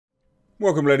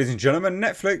Welcome, ladies and gentlemen.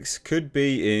 Netflix could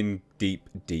be in deep,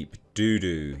 deep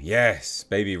doo-doo. Yes,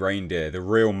 Baby Reindeer, the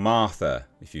real Martha.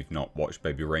 If you've not watched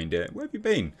Baby Reindeer, where have you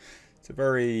been? It's a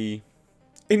very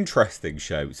interesting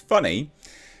show. It's funny,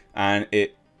 and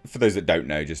for those that don't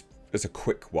know, just as a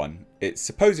quick one, it's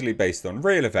supposedly based on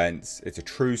real events. It's a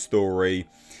true story,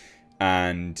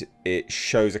 and it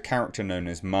shows a character known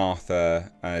as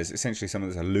Martha as essentially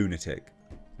someone that's a lunatic.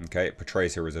 Okay, it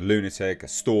portrays her as a lunatic, a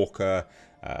stalker,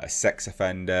 a sex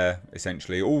offender,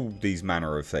 essentially all these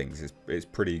manner of things. It's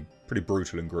pretty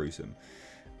brutal and gruesome.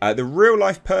 The real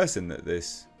life person that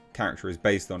this character is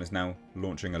based on is now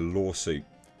launching a lawsuit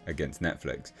against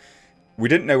Netflix. We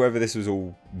didn't know whether this was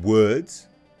all words,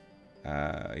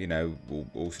 you know,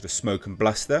 all sort of smoke and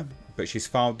bluster, but she's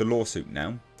filed the lawsuit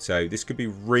now. So this could be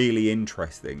really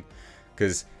interesting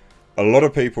because a lot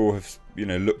of people have, you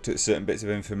know, looked at certain bits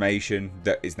of information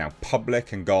that is now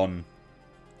public and gone,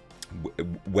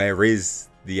 where is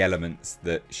the elements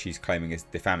that she's claiming is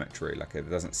defamatory? Like, it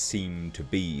doesn't seem to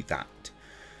be that.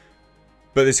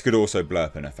 But this could also blow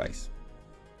up in her face,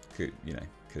 you know,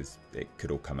 because it could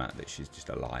all come out that she's just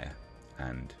a liar.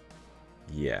 And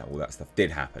yeah, all that stuff did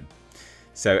happen.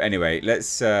 So anyway,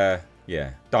 let's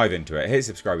yeah, dive into it. Hit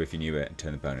subscribe if you're new to it and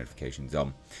turn the bell notifications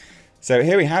on. So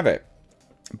here we have it.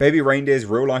 Baby Reindeer's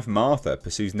real life Martha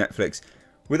pursues Netflix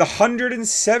with a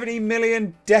 $170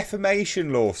 million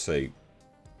defamation lawsuit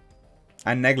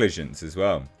and negligence as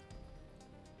well.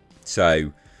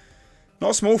 So,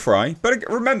 not a small fry, but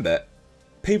remember,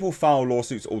 people file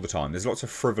lawsuits all the time. There's lots of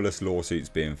frivolous lawsuits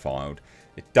being filed.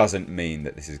 It doesn't mean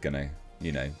that this is going to,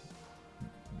 you know,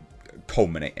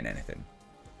 culminate in anything.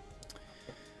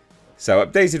 So,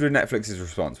 updated with Netflix's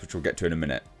response, which we'll get to in a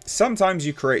minute. Sometimes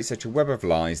you create such a web of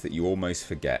lies that you almost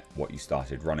forget what you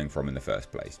started running from in the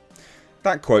first place.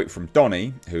 That quote from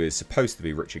Donnie, who is supposed to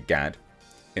be Richard Gadd,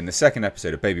 in the second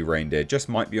episode of Baby Reindeer just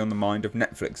might be on the mind of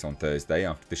Netflix on Thursday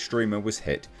after the streamer was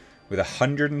hit with a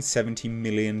 $170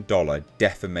 million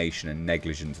defamation and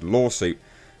negligence lawsuit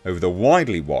over the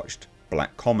widely watched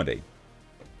black comedy.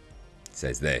 It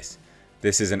says this.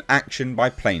 This is an action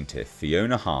by plaintiff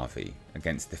Fiona Harvey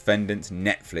against defendants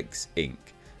Netflix Inc.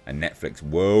 and Netflix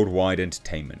Worldwide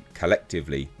Entertainment,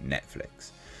 collectively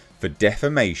Netflix, for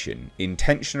defamation,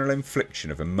 intentional infliction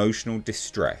of emotional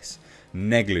distress,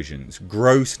 negligence,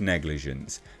 gross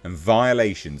negligence, and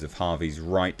violations of Harvey's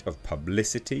right of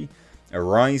publicity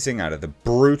arising out of the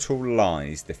brutal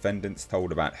lies defendants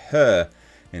told about her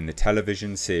in the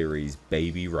television series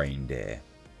Baby Reindeer.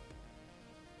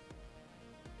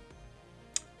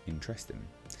 Interesting.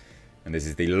 And this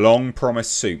is the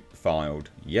long-promised suit filed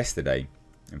yesterday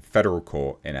in federal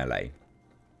court in LA.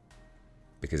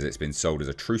 Because it's been sold as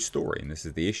a true story, and this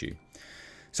is the issue.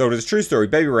 Sold as a true story,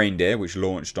 Baby Reindeer, which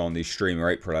launched on the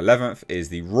streamer April 11th, is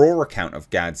the raw account of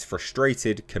Gadd's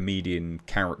frustrated comedian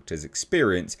character's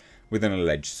experience with an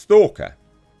alleged stalker.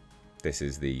 This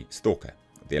is the stalker,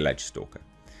 the alleged stalker.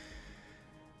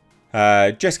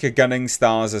 Jessica Gunning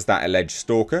stars as that alleged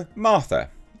stalker, Martha,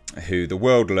 who the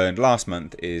world learned last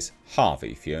month is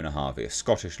Harvey, Fiona Harvey, a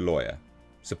Scottish lawyer.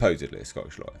 Supposedly a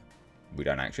Scottish lawyer. We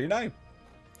don't actually know.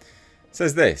 It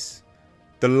says this.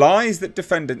 The lies that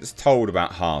defendants told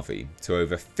about Harvey to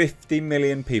over 50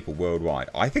 million people worldwide.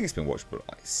 I think it's been watched by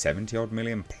like 70 odd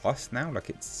million plus now. Like,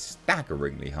 it's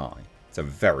staggeringly high. It's a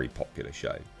very popular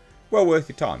show. Well worth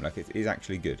your time. Like, it is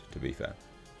actually good, to be fair.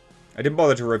 I didn't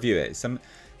bother to review it. Some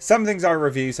things I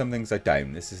review, some things I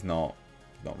don't. This is not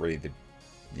really the...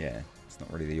 Yeah, it's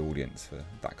not really the audience for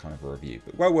that kind of a review.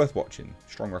 But well worth watching.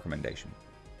 Strong recommendation.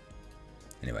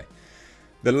 Anyway.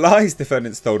 The lies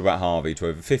defendants told about Harvey to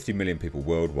over 50 million people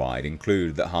worldwide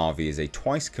include that Harvey is a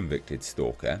twice convicted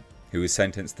stalker who was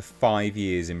sentenced to 5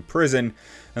 years in prison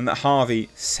and that Harvey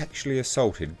sexually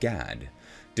assaulted Gadd.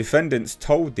 Defendants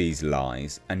told these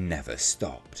lies and never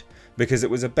stopped because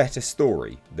it was a better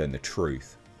story than the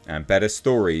truth. And better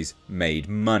stories made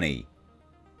money.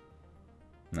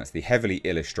 And that's the heavily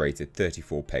illustrated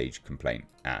 34-page complaint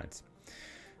adds.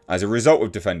 As a result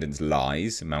of defendants'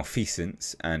 lies,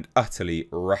 malfeasance, and utterly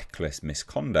reckless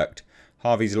misconduct,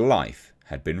 Harvey's life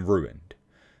had been ruined.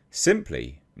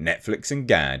 Simply, Netflix and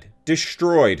Gadd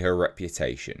destroyed her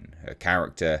reputation, her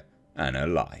character, and her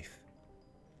life.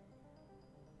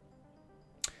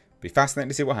 Be fascinating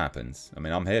to see what happens. I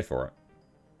mean, I'm here for it.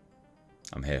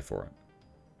 I'm here for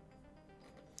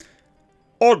it.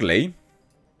 Oddly,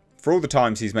 for all the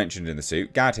times he's mentioned in the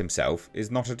suit, Gadd himself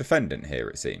is not a defendant here,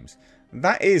 it seems.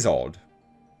 That is odd.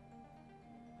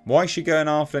 Why is she going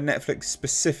after Netflix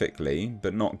specifically,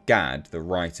 but not Gadd, the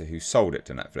writer who sold it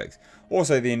to Netflix?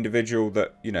 Also, the individual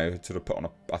that, you know, sort of put on a...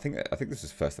 I think this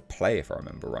was first a play, if I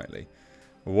remember rightly.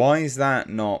 Why is that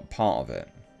not part of it?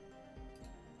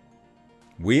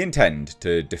 We intend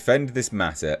to defend this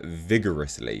matter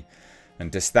vigorously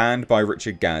and to stand by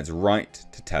Richard Gadd's right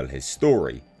to tell his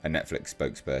story, a Netflix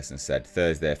spokesperson said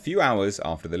Thursday, a few hours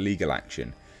after the legal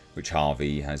action, which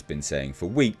Harvey has been saying for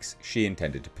weeks she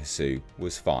intended to pursue,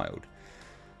 was filed.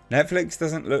 Netflix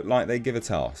doesn't look like they give a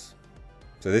toss.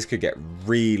 So this could get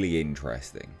really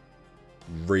interesting.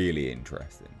 Really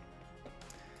interesting.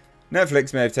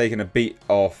 Netflix may have taken a beat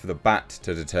off the bat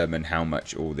to determine how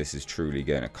much all this is truly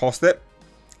going to cost it,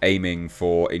 aiming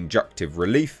for injunctive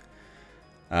relief.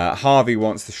 Harvey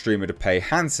wants the streamer to pay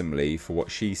handsomely for what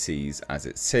she sees as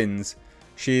its sins.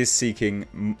 She is seeking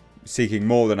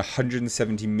more than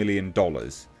 $170 million,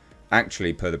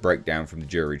 actually per the breakdown from the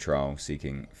jury trial,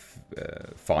 seeking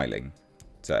filing.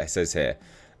 So it says here,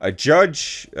 a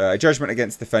judgment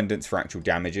against defendants for actual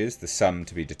damages, the sum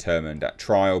to be determined at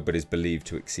trial, but is believed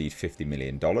to exceed $50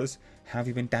 million. How have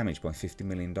you been damaged by $50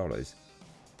 million?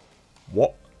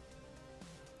 What?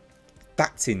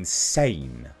 That's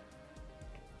insane.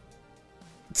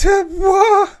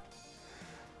 What?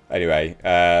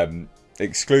 Anyway,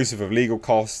 exclusive of legal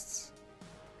costs,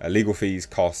 legal fees,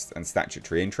 costs, and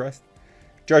statutory interest.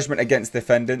 Judgment against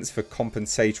defendants for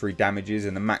compensatory damages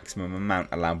in the maximum amount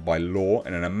allowed by law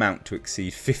in an amount to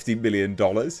exceed $50 million.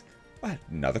 Well,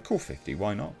 another cool 50,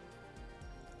 why not?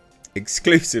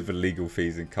 Exclusive of legal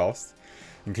fees and costs,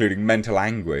 including mental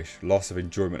anguish, loss of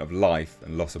enjoyment of life,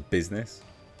 and loss of business.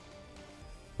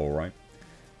 Alright.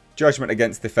 Judgment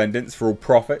against defendants for all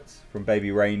profits from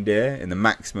Baby Reindeer in the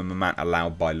maximum amount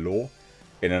allowed by law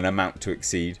in an amount to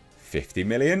exceed $50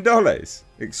 million,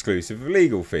 exclusive of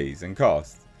legal fees and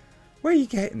costs. Where are you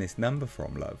getting this number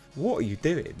from, love? What are you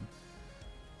doing?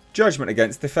 Judgment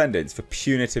against defendants for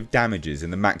punitive damages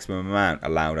in the maximum amount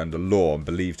allowed under law and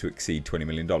believed to exceed $20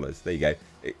 million. There you go.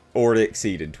 It already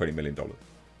exceeded $20 million.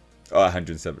 Oh,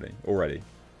 170 already.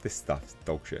 This stuff's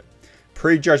dog shit.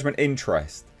 Pre-judgment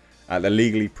interest at the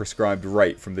legally prescribed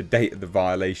rate from the date of the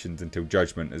violations until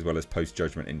judgment, as well as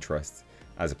post-judgment interest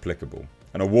as applicable.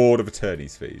 An award of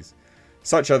attorney's fees.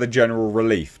 Such other general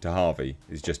relief to Harvey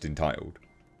is just entitled.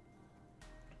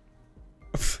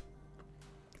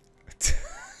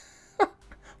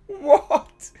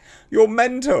 What? You're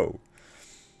mental.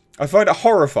 I find it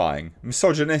horrifying,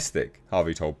 misogynistic,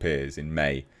 Harvey told Piers in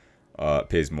May,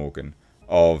 Piers Morgan,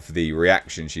 of the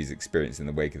reaction she's experienced in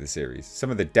the wake of the series.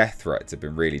 Some of the death threats have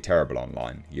been really terrible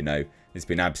online. You know, it's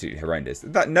been absolutely horrendous.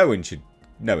 That no one should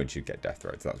get death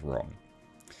threats. That's wrong.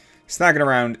 Snagging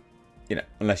around, you know,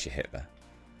 unless you're Hitler.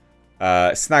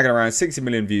 Snagging around 60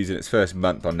 million views in its first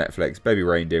month on Netflix, Baby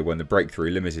Reindeer won the Breakthrough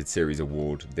Limited Series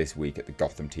Award this week at the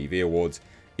Gotham TV Awards,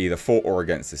 either for or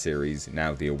against the series.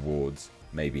 Now the awards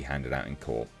may be handed out in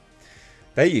court.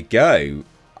 There you go.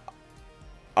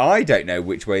 I don't know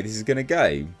which way this is going to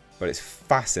go, but it's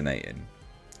fascinating.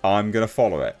 I'm going to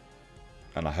follow it,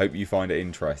 and I hope you find it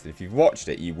interesting. If you've watched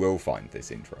it, you will find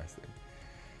this interesting.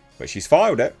 But she's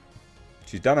filed it.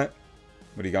 She's done it.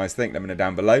 What do you guys think? Let me know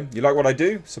down below. You like what I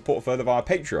do? Support further via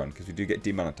Patreon, because we do get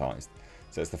demonetized.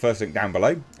 So it's the first link down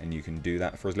below, and you can do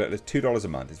that for as little as $2 a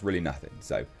month. It's really nothing.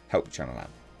 So help the channel out.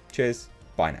 Cheers.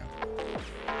 Bye now.